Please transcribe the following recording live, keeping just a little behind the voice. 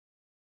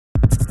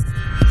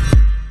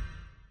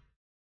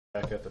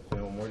back at the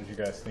film, where did you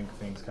guys think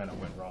things kind of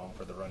went wrong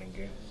for the running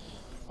game?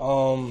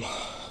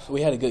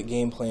 We had a good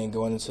game plan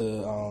going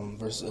into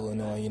versus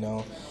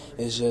Illinois.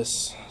 It's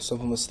just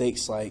simple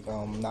mistakes like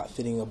not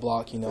fitting a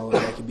block.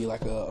 That could be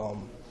like a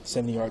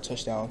 70-yard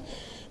touchdown.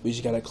 We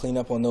just got to clean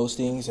up on those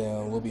things,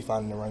 and we'll be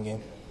fine in the run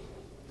game.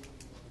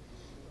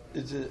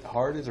 Is it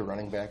hard as a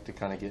running back to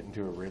kind of get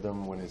into a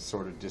rhythm when it's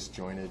sort of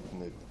disjointed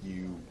and that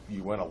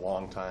you went a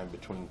long time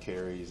between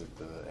carries at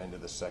the end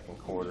of the second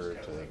quarter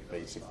to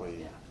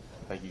basically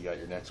like you got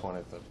your next one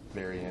at the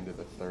very end of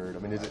the third? I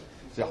mean, is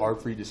it hard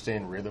for you to stay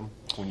in rhythm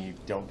when you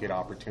don't get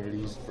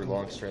opportunities for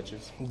long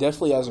stretches?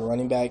 Definitely, as a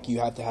running back, you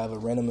have to have a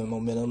rhythm and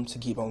momentum to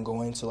keep on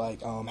going, to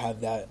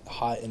have that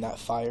hot and that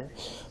fire.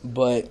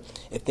 But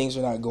if things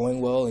are not going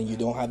well and you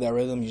don't have that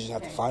rhythm, you just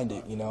have to find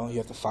it. You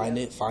have to find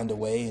it, find a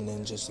way, and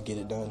then just to get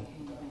it done.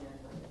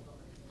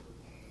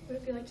 What did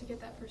it feel like to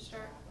get that first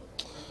start?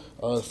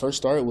 The first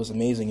start was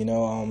amazing.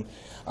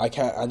 I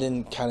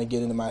didn't kind of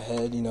get into my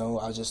head. I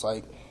was just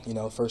like,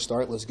 first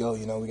start, let's go.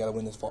 We got to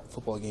win this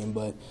football game.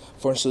 But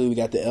fortunately, we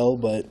got the L.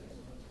 But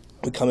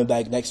we're coming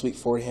back next week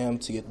for him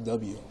to get the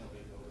W.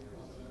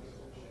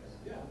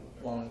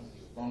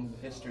 Long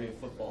history of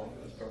football,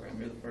 this program.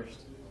 You're the first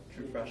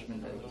true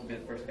freshman to be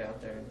the first guy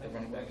out there at the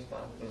running back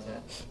spot. What does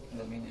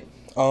that mean to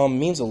you?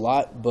 Means a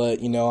lot, but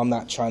I'm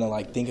not trying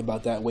to think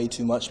about that way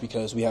too much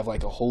because we have a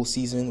whole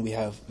season. We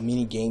have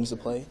many games to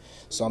play,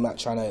 so I'm not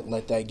trying to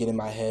let that get in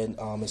my head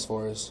as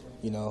far as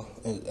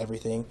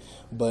everything.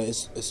 But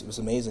it's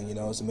amazing.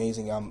 It's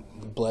amazing. I'm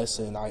blessed,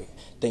 and I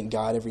thank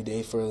God every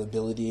day for the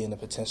ability and the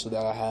potential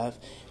that I have.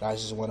 And I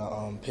just want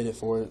to pit it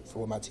forward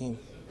for my team.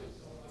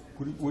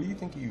 What do you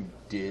think you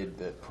did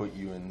that put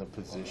you in the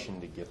position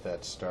to get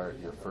that start,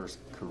 your first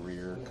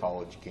career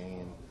college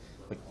game?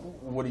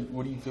 What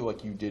do you feel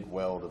like you did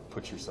well to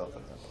put yourself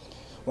in there?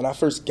 When I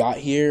first got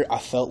here, I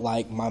felt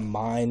like my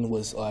mind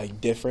was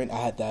different. I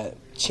had that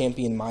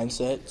champion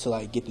mindset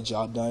to get the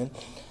job done.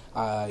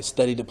 I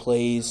studied the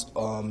plays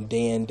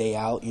day in, day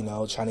out,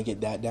 trying to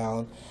get that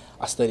down.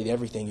 I studied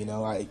everything,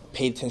 I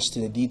paid attention to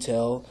the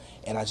detail,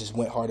 and I just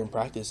went hard in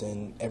practice,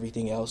 and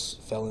everything else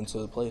fell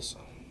into place.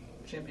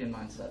 Champion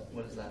mindset,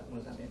 what does that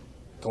mean?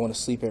 Going to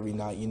sleep every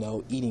night,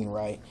 eating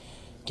right,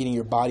 getting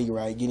your body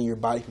right, getting your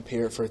body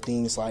prepared for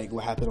things like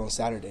what happened on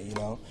Saturday,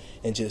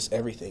 and just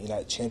everything,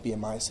 that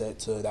champion mindset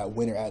to that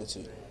winner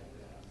attitude.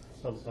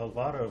 A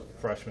lot of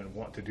freshmen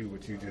want to do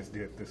what you just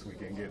did this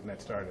weekend, getting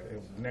that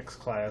started. Next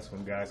class,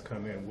 when guys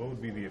come in, what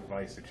would be the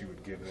advice that you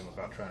would give them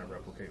about trying to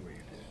replicate what you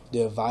did?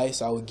 The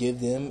advice I would give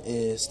them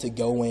is to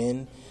go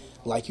in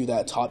like you're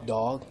that top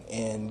dog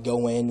and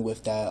go in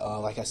with that,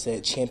 like I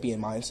said,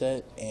 champion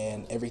mindset,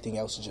 and everything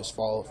else is just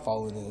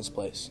falling in its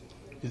place.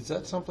 Is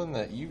that something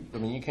that you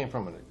came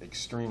from an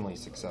extremely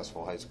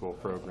successful high school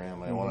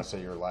program. I want to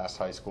say your last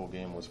high school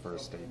game was for a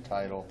state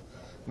title.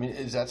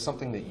 Is that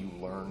something that you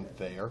learned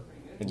there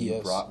and Yes.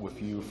 you brought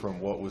with you from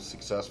what was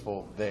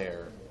successful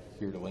there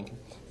here to Lincoln?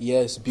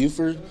 Yes,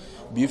 Buford,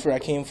 I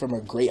came from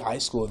a great high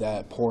school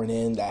that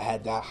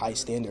had that high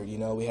standard.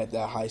 We had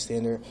that high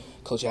standard.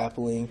 Coach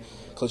Appling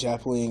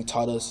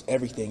taught us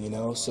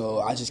everything.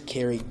 So I just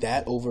carried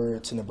that over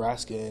to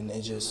Nebraska, and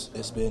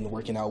it's been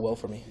working out well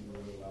for me.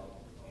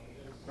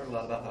 Heard a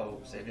lot about how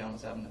Savion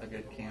was having a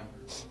good camp.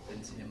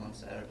 Didn't see him on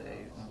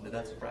Saturday. Did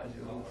that surprise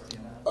you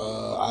at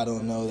all? I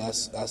don't know.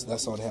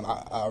 That's on him.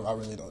 I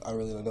really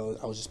don't know.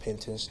 I was just paying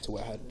attention to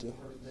what I had to do.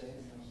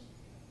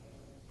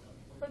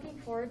 Looking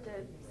forward to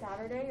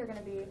Saturday, you're going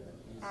to be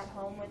at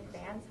home with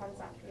fans. How does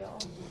that feel?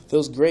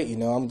 Feels great.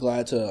 I'm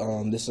glad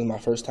to. This is my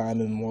first time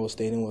in Memorial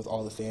Stadium with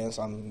all the fans.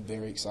 I'm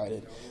very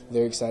excited.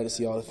 Very excited to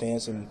see all the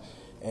fans, and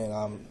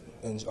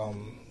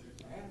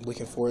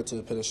looking forward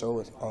to put a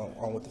show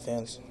on with the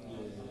fans.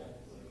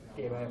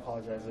 Gabe, I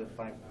apologize if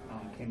I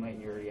came late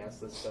and you already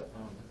asked this, but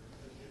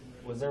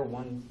was there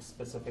one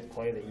specific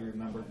play that you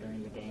remember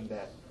during the game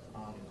that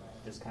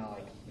just kind of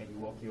maybe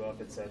woke you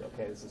up and said,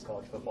 okay, this is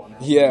college football now?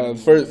 Yeah,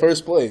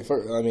 first play.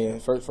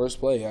 First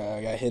play.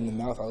 I got hit in the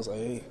mouth. I was like,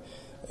 hey,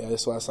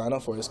 that's what I signed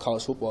up for. It's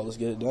college football. Let's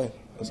get it done.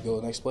 Let's go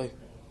to the next play.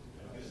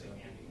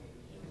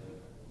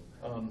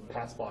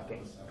 Pass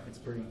blocking. It's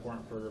pretty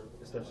important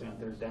especially on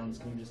third downs.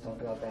 Can you just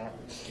talk about that?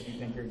 If you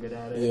think you're good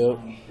at it? Yep.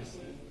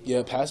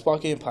 Yeah, pass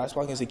blocking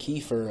is a key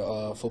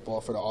for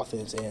football, for the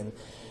offense, and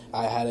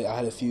I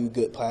had a few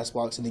good pass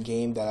blocks in the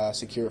game that I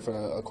secured for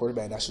a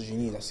quarterback. That's what you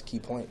need. That's the key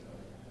point.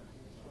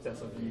 Is that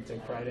something you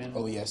take pride in?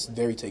 Oh yes,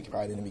 very take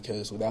pride in it,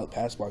 because without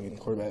pass blocking, the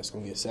quarterback's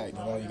going to get sacked.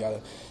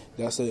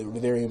 That's a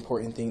very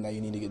important thing that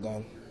you need to get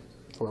done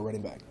for a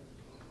running back.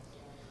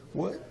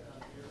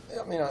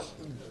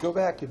 Go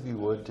back, if you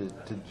would,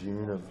 to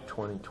June of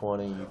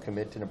 2020. You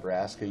commit to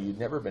Nebraska. You'd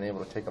never been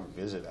able to take a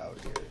visit out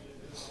here.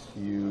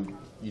 You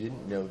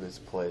didn't know this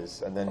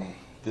place, and then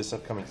this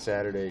upcoming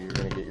Saturday, you're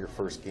going to get your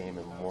first game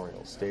in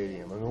Memorial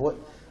Stadium.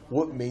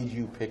 What made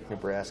you pick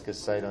Nebraska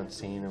sight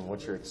unseen, and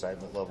what's your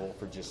excitement level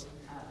for just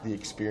the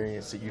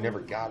experience that you never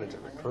got as a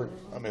recruit?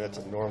 That's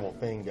a normal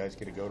thing. Guys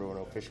get to go to an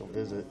official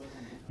visit.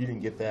 you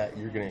didn't get that,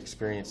 you're going to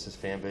experience this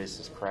fan base,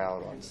 this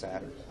crowd on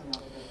Saturday?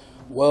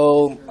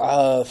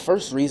 Well,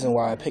 first reason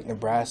why I picked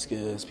Nebraska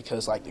is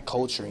because like the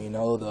culture, you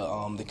know,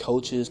 the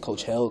coaches,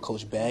 Coach Hell,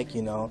 Coach Beck,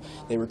 you know,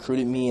 they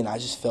recruited me, and I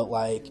just felt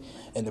like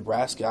in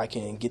Nebraska I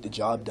can get the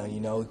job done. You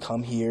know,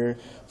 come here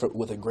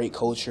with a great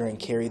culture and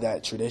carry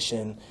that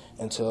tradition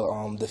into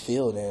the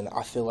field, and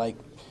I feel like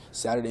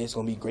Saturday is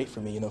going to be great for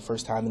me. You know,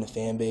 first time in the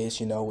fan base,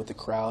 you know, with the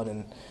crowd,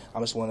 and I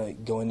just want to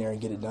go in there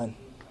and get it done.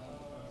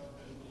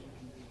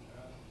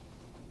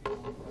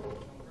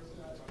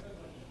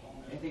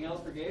 Anything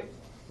else for Gabe?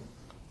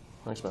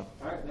 Thanks, man.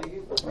 All right, thank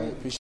you. All right,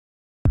 appreciate it.